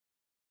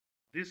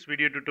This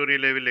video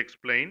tutorial I will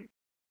explain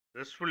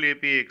RESTful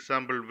API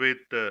example with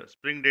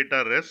Spring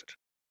Data REST,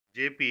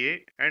 JPA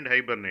and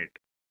Hibernate.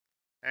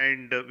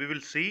 And we will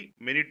see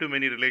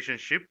many-to-many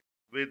relationship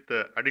with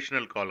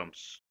additional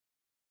columns.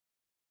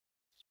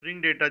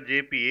 Spring Data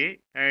JPA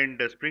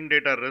and Spring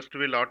Data REST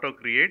will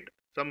auto-create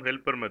some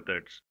helper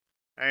methods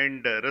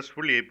and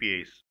RESTful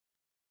APIs.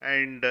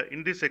 And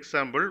in this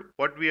example,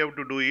 what we have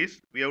to do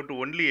is we have to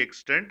only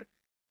extend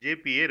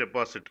JPA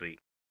repository.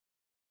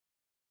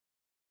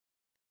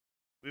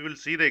 We will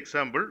see the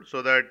example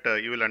so that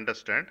you will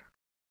understand.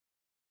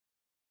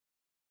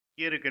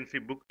 Here you can see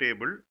book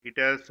table. It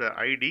has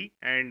ID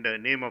and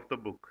name of the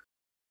book.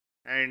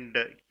 And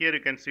here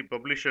you can see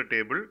publisher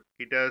table.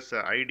 It has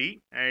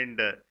ID and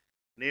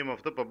name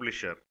of the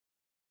publisher.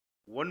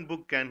 One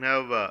book can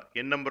have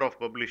n number of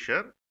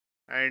publisher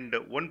and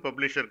one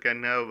publisher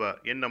can have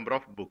n number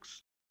of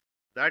books.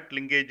 That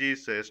linkage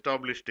is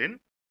established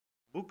in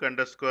book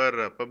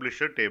underscore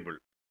publisher table.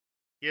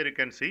 Here you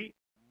can see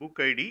book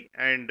ID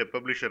and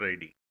publisher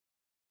ID.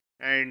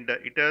 And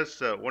it has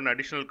one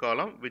additional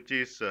column which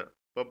is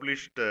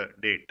published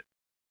date.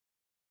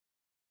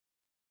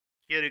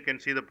 Here you can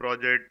see the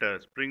project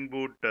Spring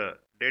Boot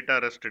Data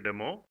REST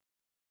demo,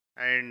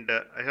 and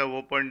I have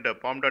opened the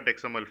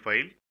pom.xml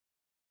file.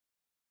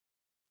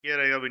 Here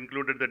I have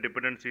included the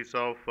dependencies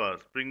of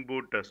Spring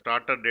Boot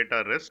Starter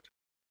Data REST,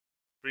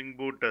 Spring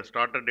Boot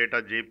Starter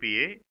Data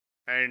JPA,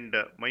 and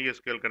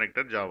MySQL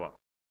Connector Java.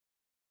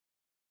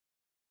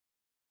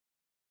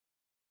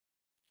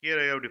 Here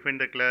I have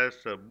defined the class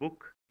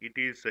book. It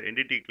is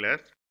entity class.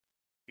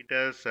 It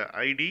has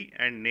ID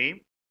and name,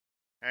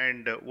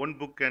 and one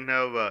book can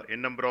have a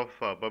number of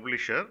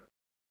publisher.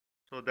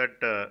 So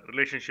that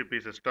relationship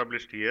is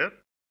established here,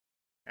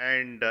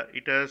 and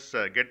it has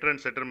getter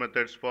and setter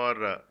methods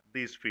for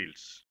these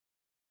fields.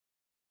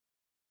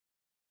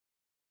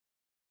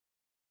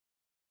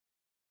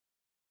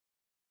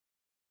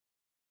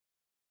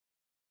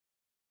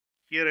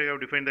 Here I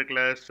have defined the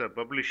class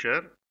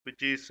publisher,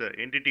 which is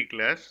entity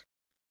class,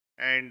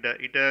 and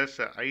it has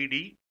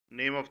ID,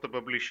 name of the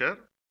publisher,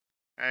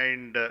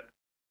 and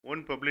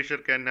one publisher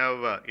can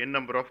have n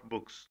number of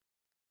books.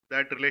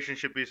 That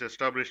relationship is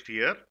established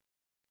here,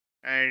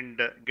 and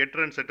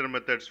getter and setter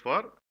methods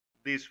for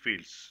these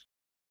fields.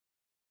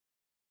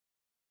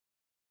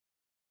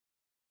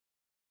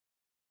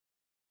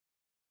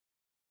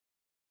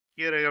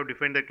 Here I have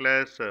defined the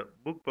class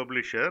book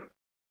publisher,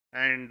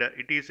 and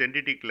it is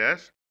entity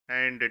class,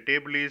 and the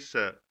table is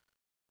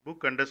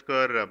book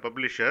underscore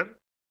publisher.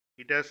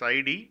 It has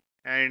ID,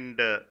 and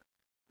the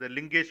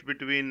linkage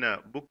between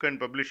book and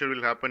publisher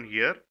will happen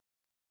here,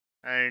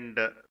 and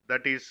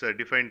that is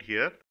defined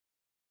here,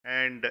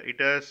 and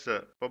it has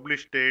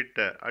published date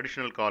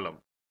additional column,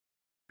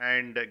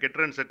 and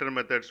getter and setter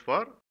methods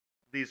for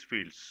these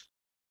fields.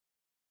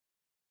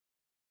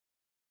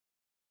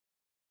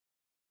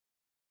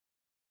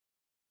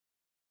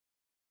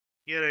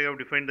 Here I have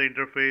defined the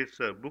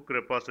interface book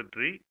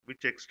repository,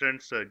 which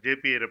extends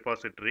JPA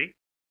repository.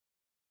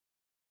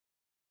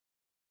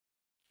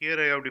 Here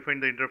I have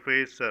defined the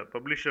interface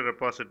publisher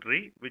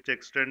repository, which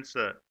extends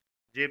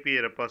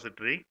JPA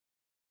repository.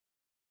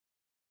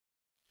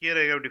 Here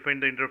I have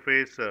defined the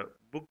interface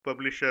book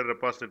publisher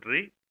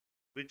repository,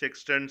 which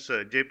extends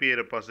JPA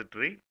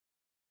repository.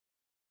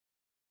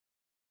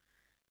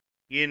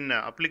 In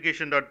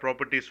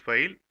application.properties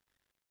file,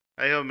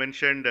 I have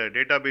mentioned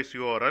database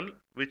URL,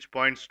 which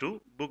points to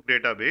book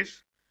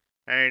database,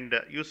 and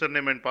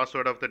username and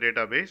password of the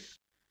database,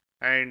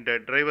 and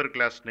driver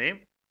class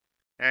name,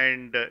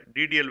 and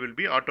DDL will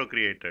be auto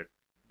created,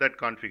 that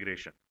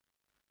configuration.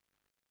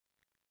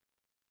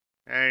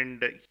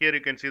 And here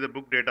you can see the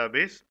book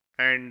database,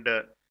 and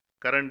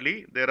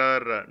currently there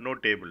are no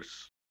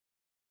tables.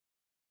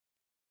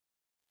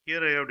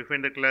 Here I have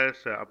defined the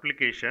class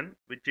application,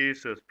 which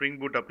is Spring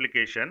Boot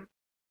application.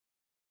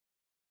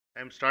 I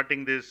am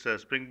starting this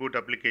Spring Boot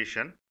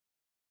application,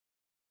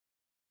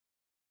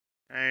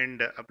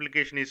 and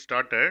application is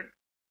started,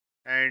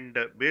 and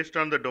based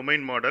on the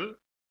domain model,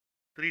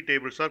 three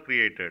tables are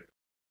created: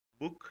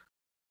 book,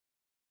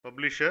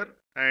 publisher,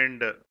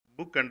 and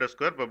book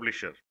underscore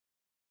publisher.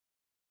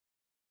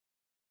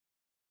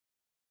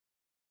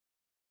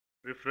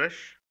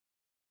 Refresh,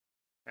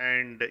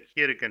 and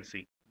here you can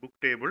see book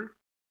table.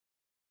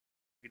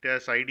 It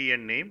has ID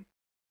and name.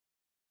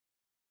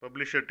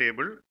 Publisher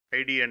table,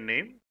 ID and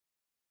name.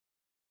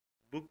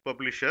 Book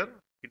publisher,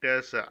 it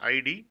has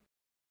ID,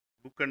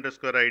 book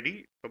underscore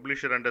ID,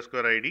 publisher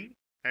underscore ID,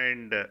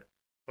 and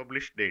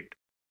published date.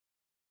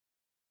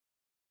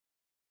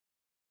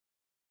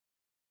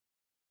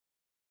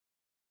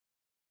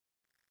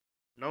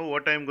 Now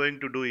what I am going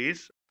to do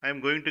is I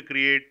am going to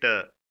create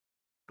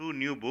two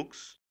new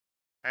books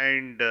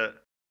and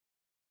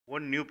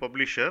one new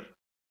publisher,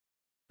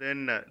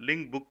 then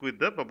link book with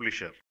the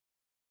publisher.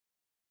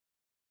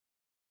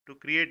 To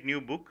create new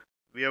book,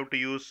 we have to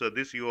use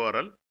this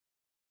URL.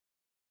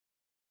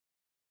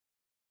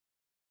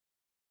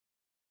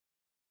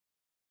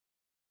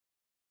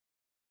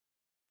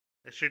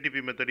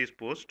 HTTP method is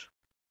post.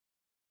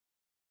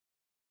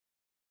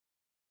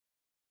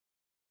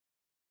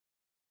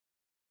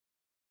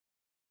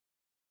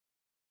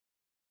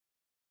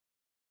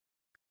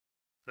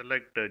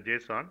 Select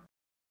JSON.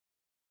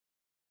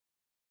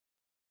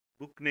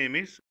 Book name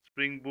is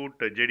Spring Boot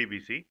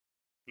JDBC.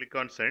 Click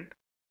on send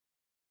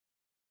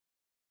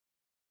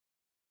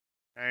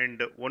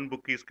and one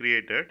book is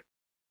created.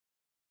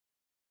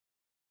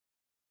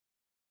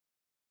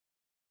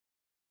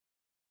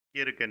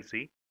 Here you can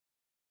see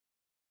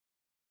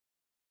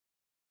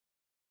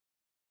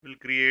we'll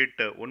create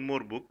one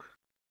more book.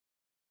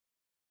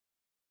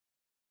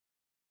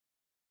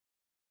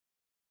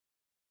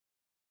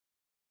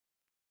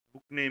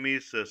 Book name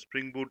is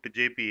Spring Boot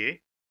JPA.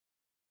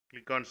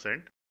 Click on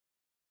send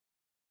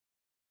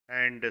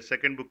and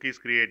second book is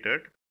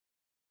created.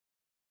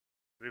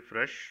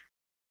 Refresh.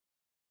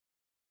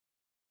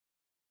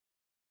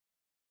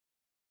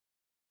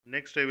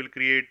 Next I will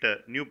create a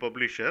new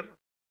publisher.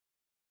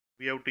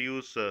 We have to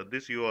use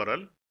this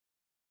URL.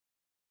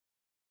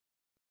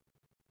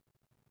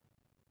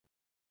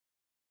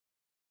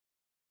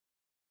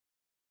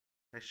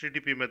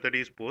 HTTP method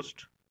is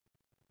post.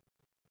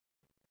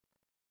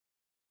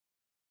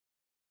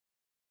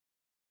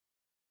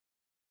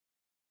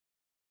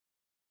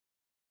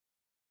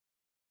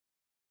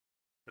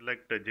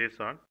 Select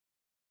JSON.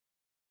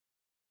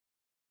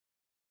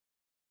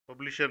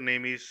 Publisher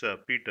name is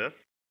Peter.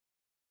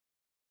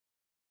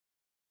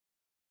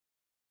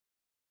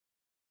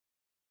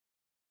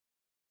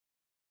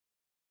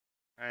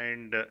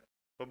 And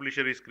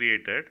publisher is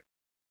created.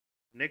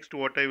 Next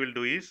what I will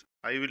do is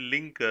I will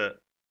link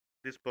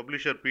this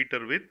publisher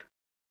Peter with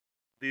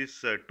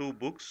these two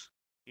books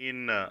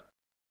in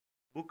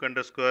book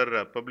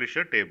underscore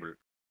publisher table.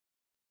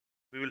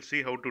 We will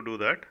see how to do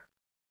that.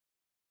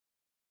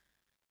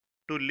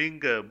 To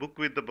link book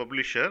with the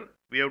publisher,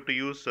 we have to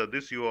use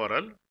this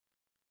URL.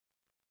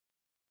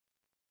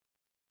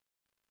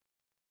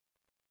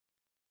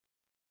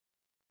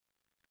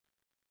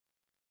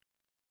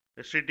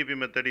 HTTP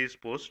method is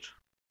post.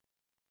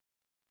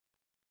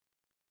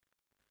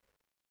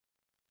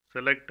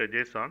 Select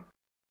JSON.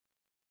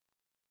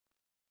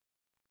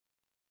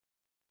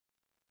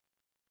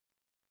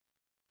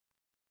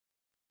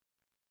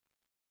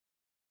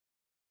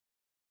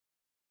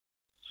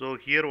 So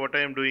here what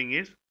I am doing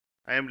is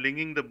I am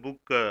linking the book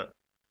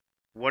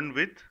 1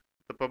 with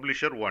the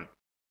publisher 1.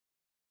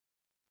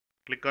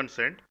 Click on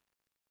send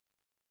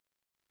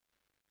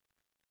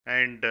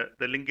and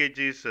the linkage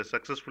is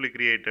successfully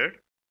created.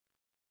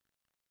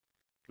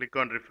 Click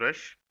on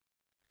refresh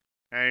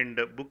and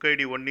book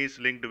ID 1 is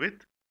linked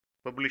with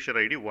publisher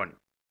ID 1.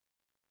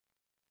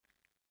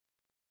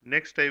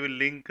 Next I will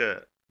link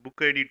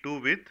book ID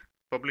 2 with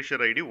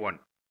publisher ID 1.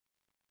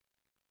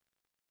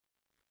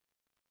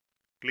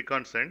 Click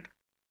on send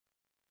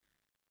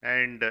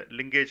and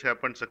linkage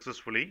happened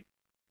successfully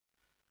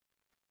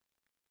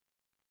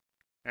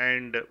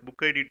and book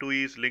ID 2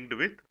 is linked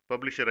with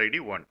publisher ID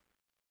 1.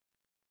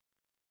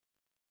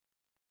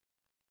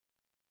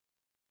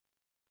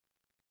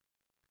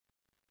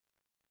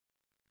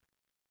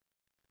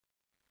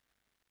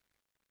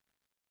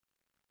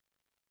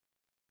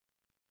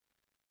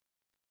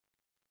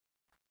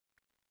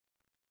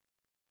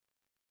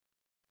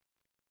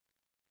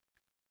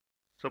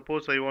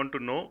 Suppose I want to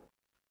know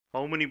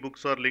how many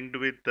books are linked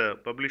with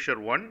publisher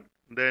 1,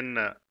 then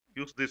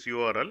use this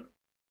URL.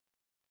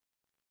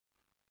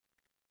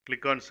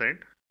 Click on send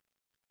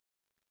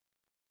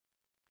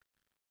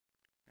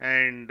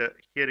and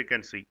here you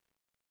can see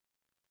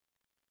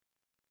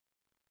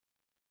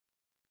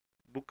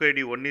book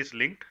ID 1 is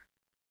linked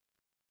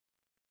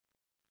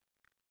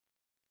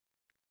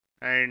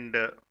and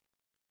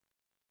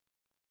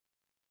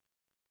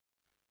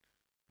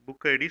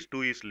book IDs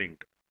 2 is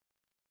linked.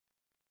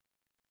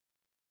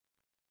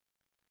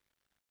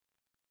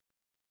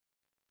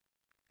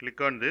 Click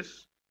on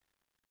this.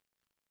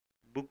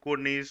 Book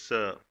 1 is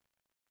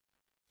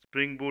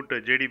Spring Boot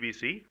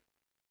JDBC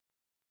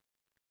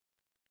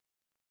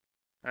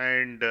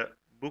and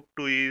book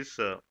 2 is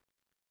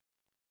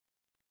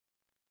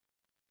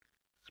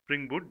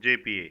Spring Boot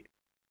JPA.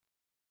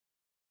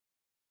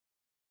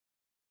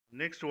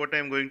 Next what I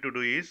am going to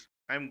do is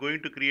I am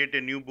going to create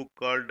a new book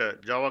called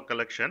Java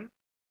Collection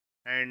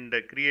and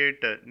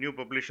create a new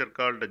publisher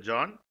called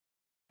John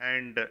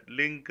and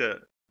link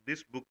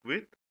this book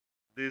with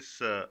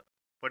this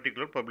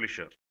particular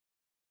publisher.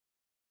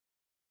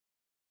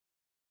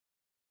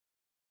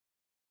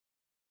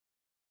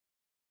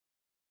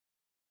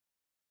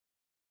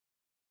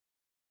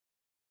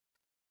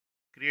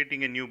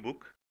 Creating a new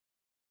book.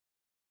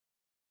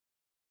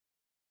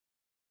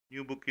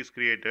 New book is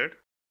created.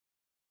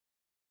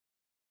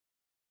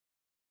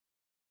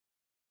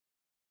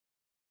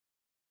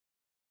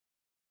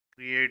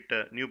 Create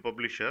a new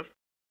publisher.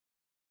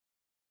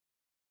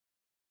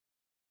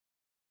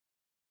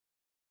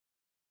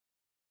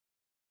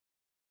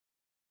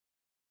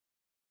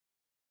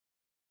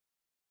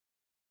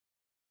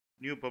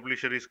 New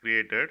publisher is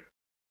created.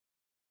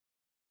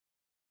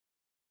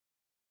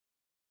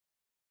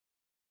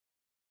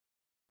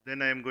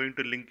 Then I am going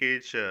to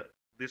linkage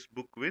this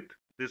book with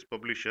this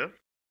publisher.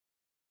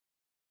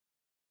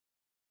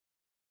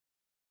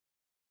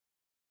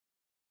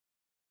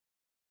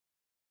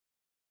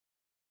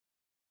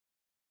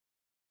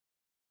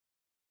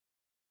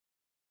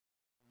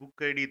 Book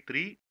ID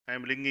 3, I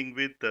am linking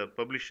with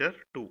publisher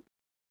 2.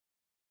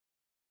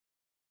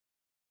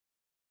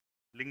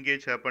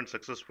 Linkage happened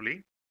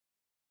successfully.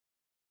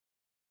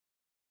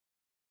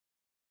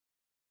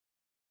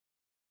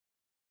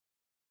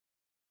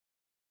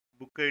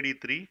 Book ID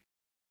 3,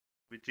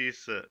 which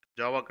is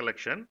Java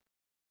collection,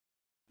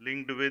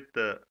 linked with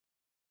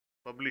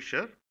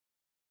publisher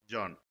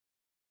John.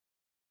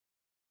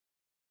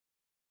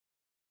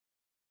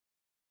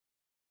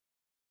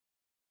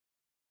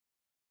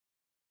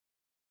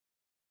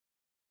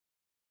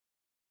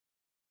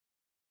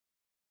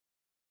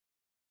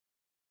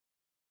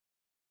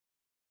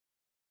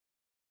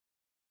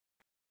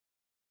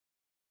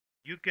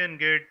 You can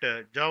get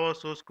Java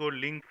source code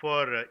link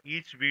for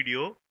each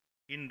video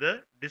in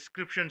the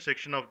description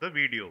section of the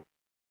video.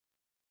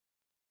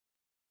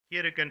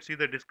 Here you can see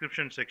the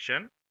description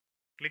section.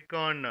 Click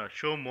on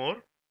show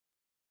more,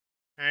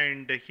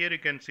 and here you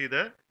can see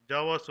the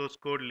Java source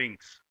code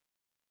links.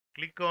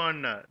 Click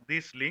on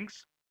these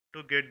links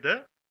to get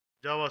the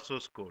Java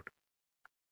source code.